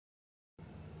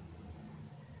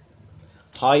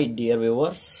Hi dear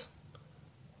viewers,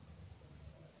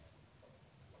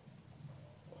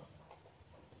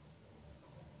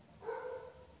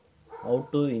 how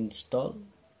to install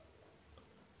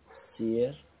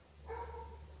here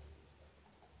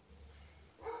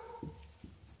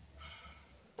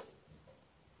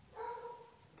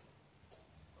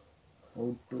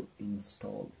how to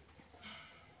install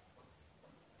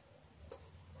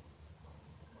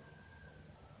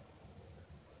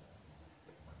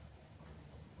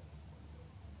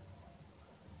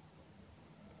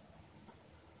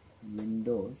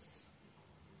Windows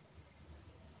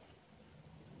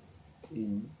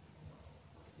in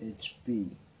HP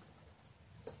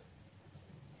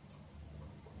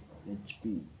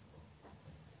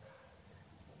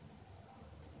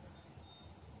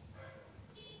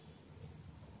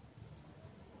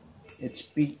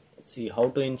see how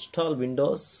to install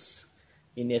Windows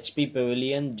in HP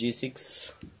Pavilion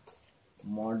G6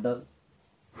 model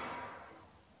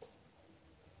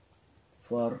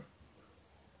for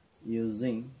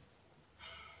using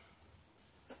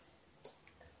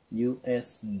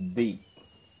USB.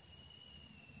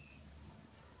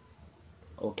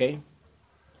 Okay,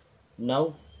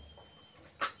 now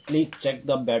please check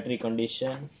the battery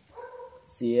condition.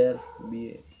 Here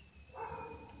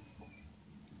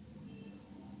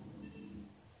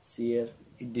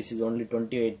this is only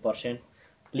 28%.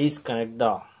 Please connect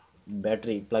the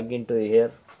battery plug into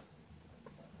here.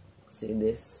 See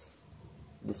this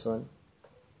one,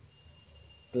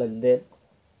 plug there,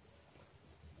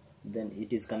 then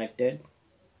it is connected,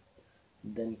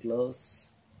 then close.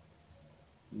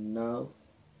 Now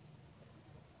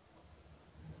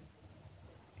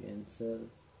cancel.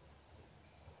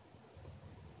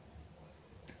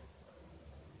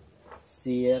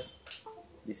 See here,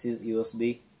 this is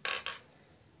USB.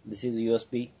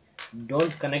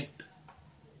 Don't connect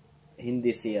in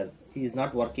this here, it is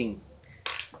not working.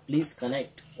 Please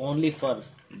connect only for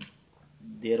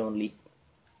there only,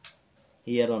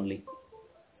 here only.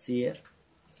 See here,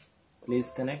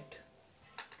 please connect,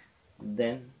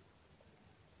 then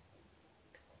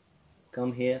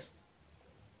come here.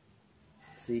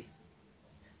 See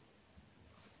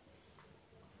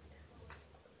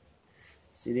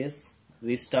this,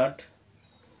 restart.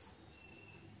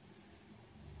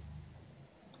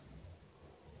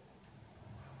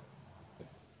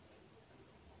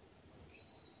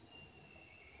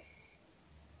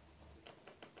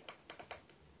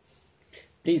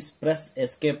 Please press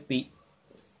escape P.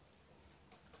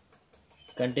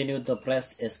 Continue to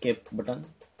press escape button.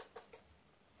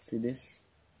 See this,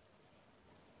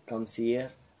 comes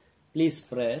here. Please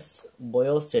press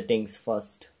BIOS settings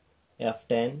first.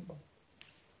 F10.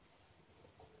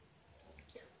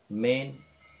 Main,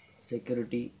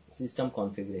 security, system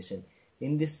configuration.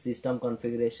 In this system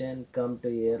configuration, come to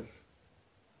here,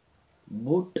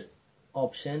 boot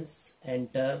options,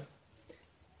 enter.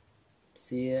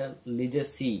 See here,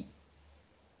 legacy.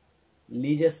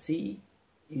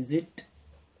 Is it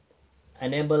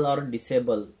enable or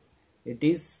disable? It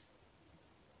is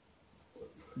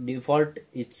default,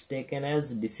 it's taken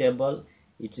as disable,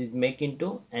 it is make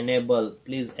into enable.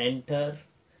 Please enter.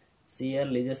 See here,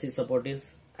 legacy support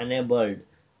is enabled,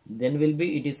 then will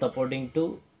be it is supporting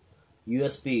to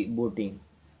USB booting.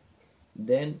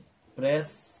 Then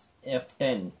press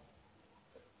F10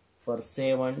 for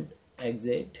save and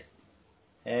exit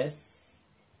as.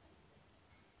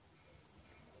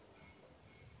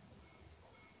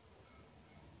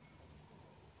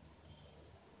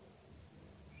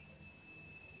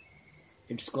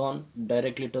 It's gone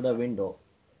directly to the window.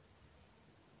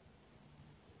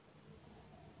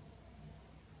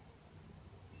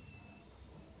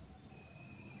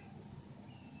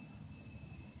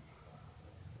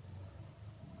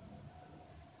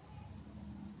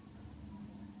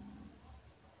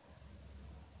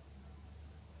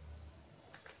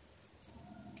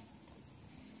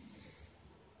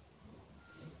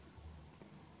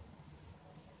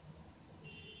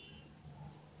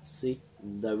 See,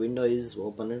 the window is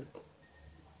opened.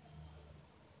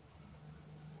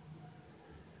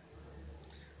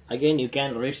 Again you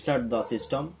can restart the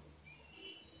system.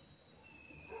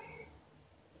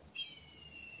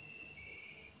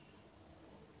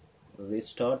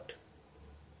 Restart.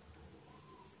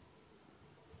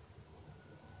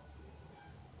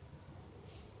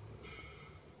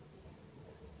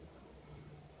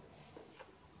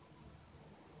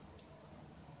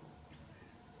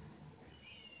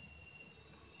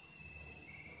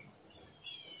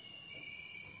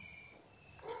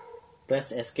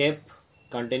 Press escape,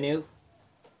 continue.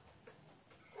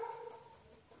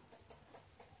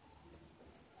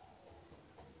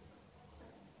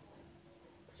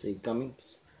 See, coming.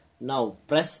 Now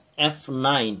press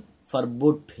F9 for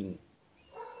booting.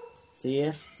 See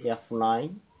here,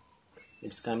 F9.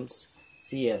 It comes.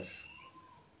 See here.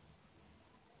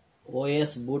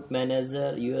 OS boot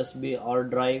manager, USB hard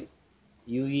drive,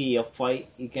 UEFI.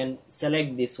 You can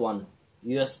select this one.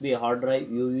 USB hard drive,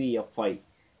 UEFI.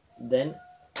 Then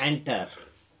enter.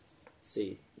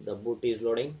 See, the boot is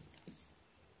loading.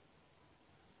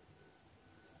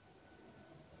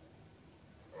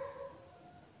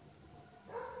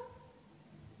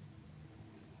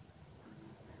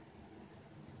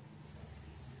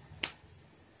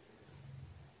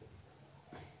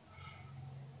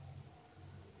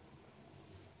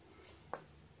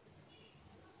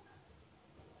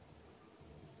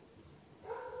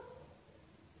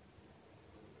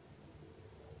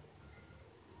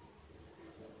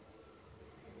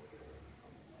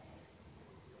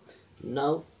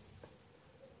 Now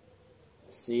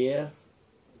see here,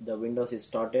 the Windows is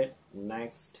started.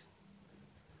 Next,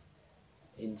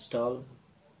 install.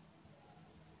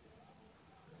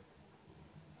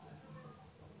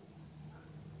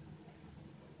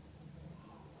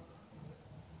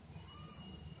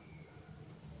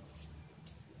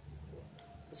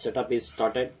 Setup is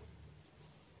started.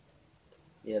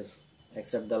 Here,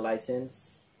 accept the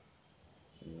license.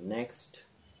 Next.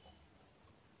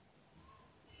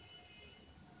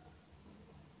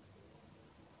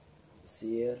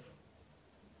 See here.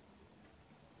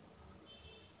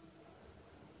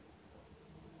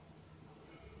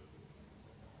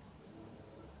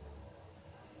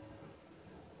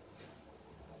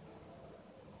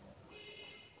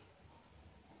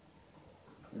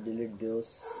 Delete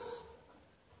those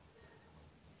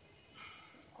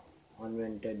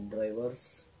unwanted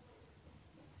drivers.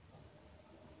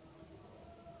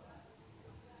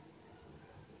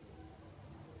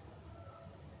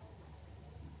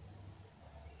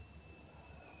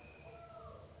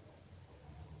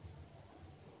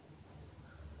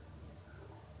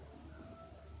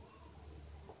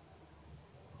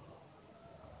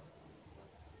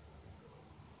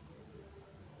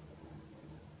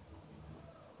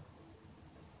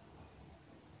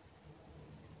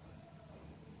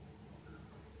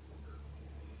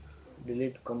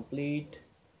 Delete complete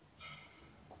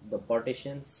the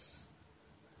partitions.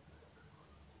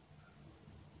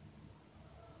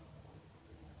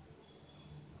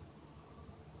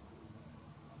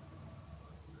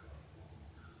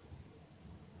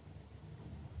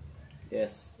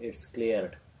 Yes, it's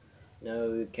cleared. Now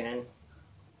we can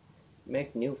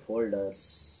make new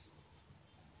folders.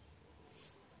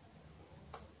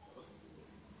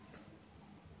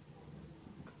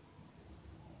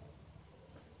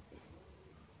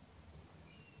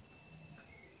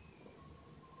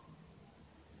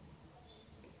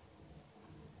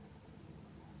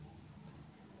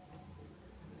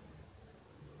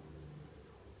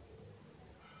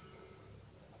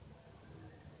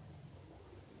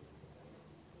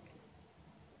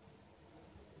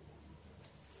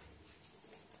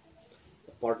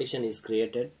 Partition is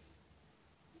created.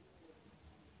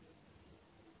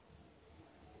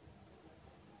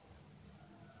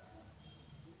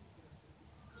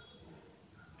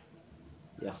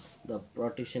 Yeah, the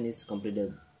partition is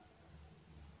completed.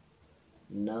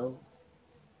 Now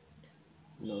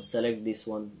select this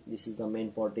one. This is the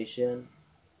main partition.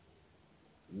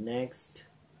 Next,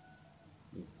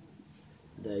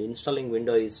 the installing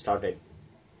window is started.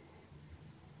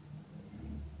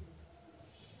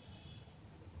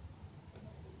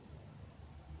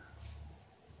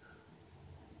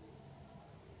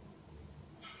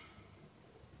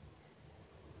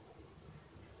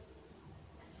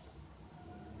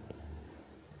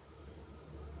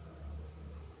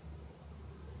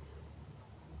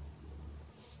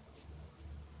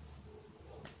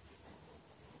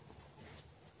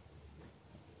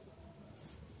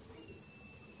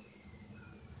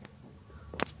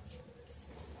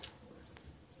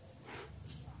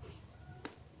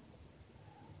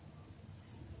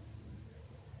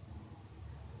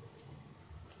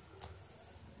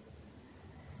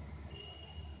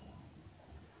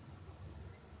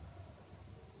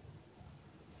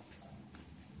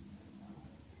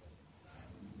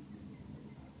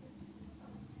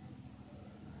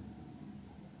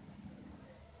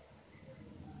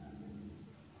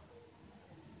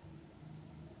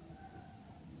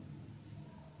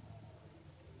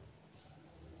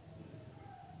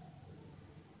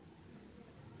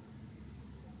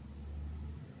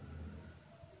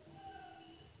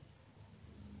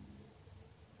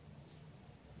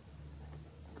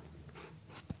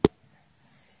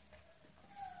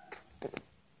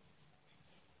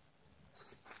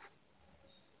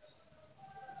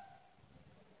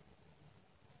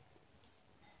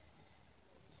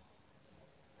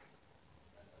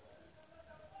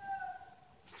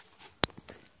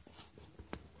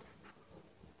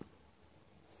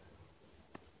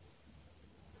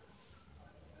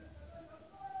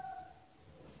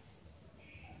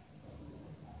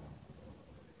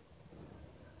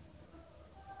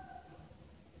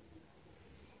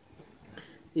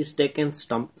 is taken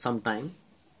some time.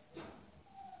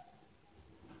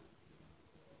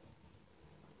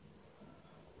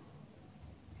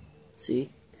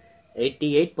 See,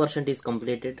 88% is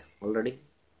completed already.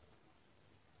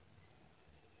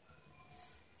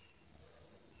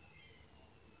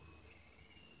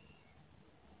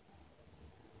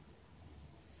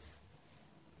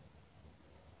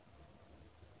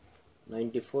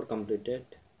 "94"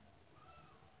 completed.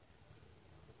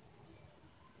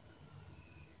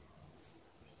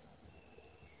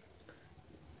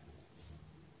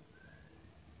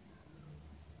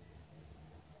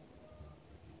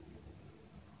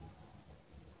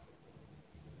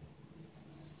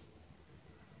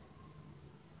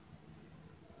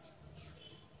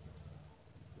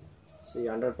 See,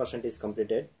 100% is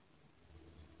completed.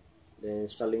 Then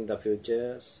installing the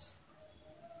features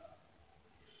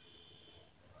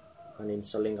and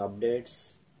installing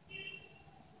updates.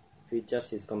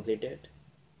 Features is completed.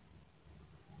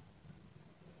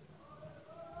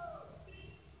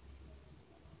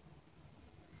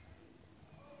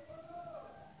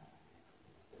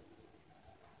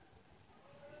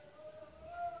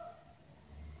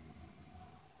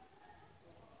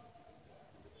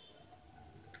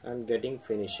 And getting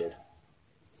finished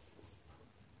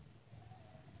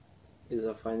is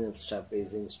the final step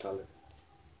is installed.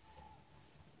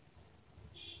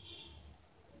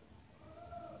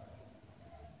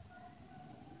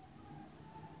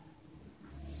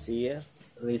 See here,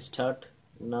 restart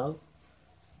now.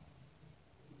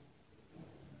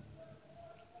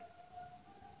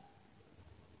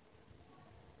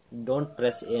 Don't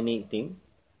press anything,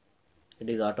 it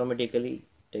is automatically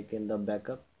taken the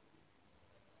backup.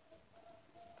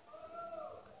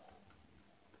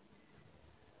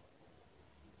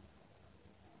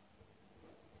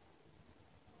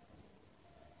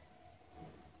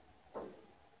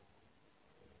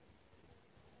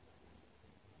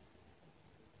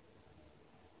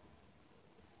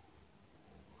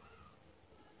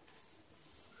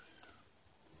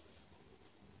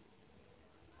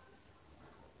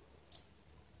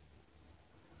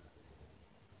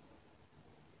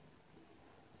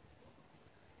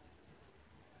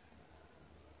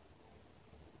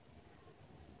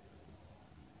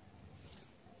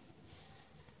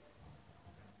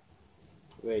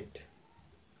 Wait,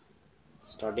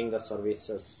 starting the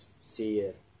services. See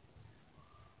here,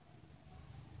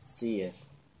 see here,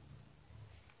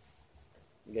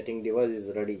 getting device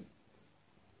is ready.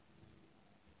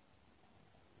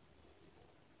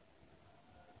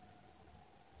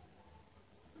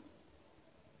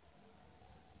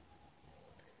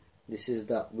 This is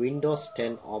the Windows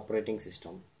 10 operating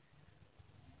system.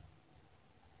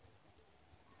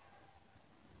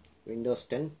 Windows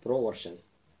 10 Pro version.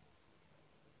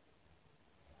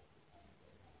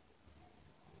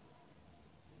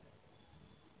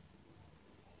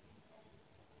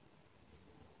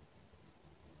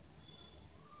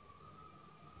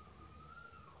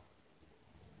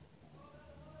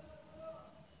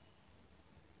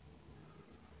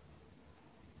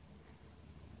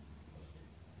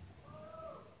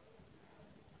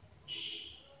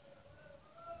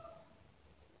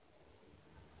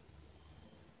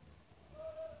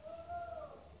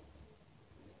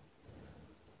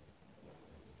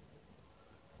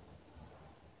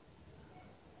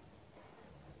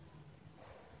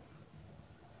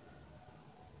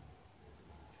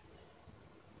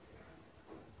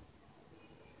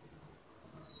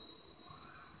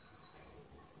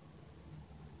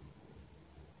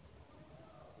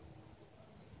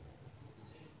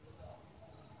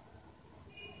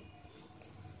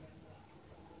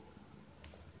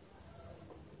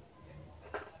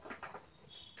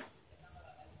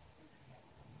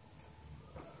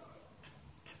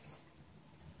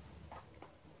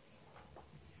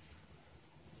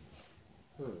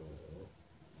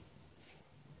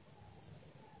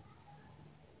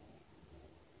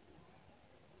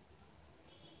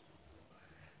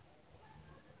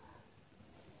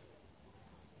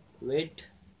 Wait,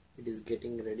 it is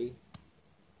getting ready.